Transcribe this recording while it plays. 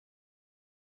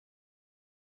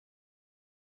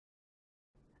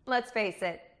Let's face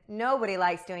it, nobody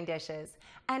likes doing dishes,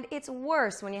 and it's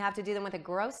worse when you have to do them with a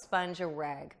gross sponge or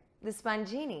rag. The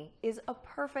SponGenie is a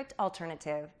perfect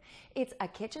alternative. It's a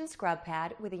kitchen scrub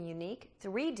pad with a unique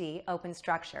 3D open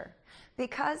structure.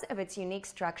 Because of its unique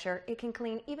structure, it can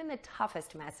clean even the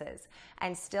toughest messes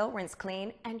and still rinse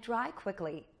clean and dry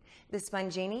quickly. The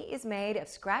SponGenie is made of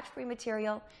scratch-free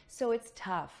material, so it's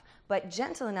tough, but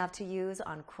gentle enough to use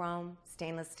on chrome,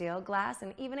 stainless steel, glass,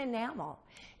 and even enamel.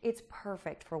 It's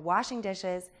perfect for washing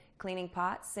dishes, cleaning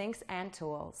pots, sinks, and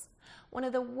tools. One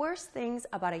of the worst things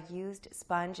about a used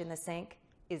sponge in the sink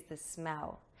is the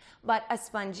smell. But a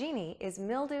SponGenie is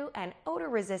mildew and odor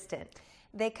resistant.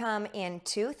 They come in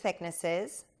two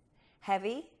thicknesses,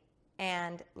 heavy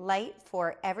and light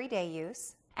for everyday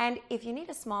use. And if you need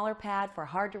a smaller pad for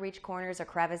hard-to-reach corners or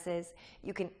crevices,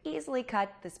 you can easily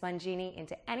cut the SponGenie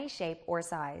into any shape or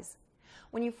size.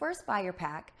 When you first buy your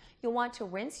pack, you'll want to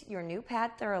rinse your new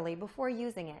pad thoroughly before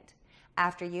using it.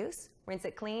 After use, rinse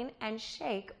it clean and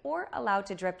shake or allow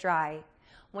to drip dry.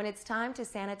 When it's time to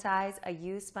sanitize a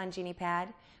used SponGenie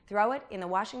pad, throw it in the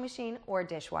washing machine or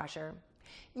dishwasher.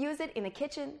 Use it in the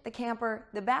kitchen, the camper,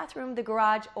 the bathroom, the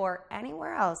garage, or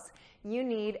anywhere else you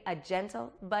need a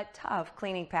gentle but tough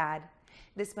cleaning pad.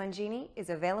 The SponGenie is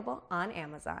available on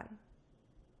Amazon.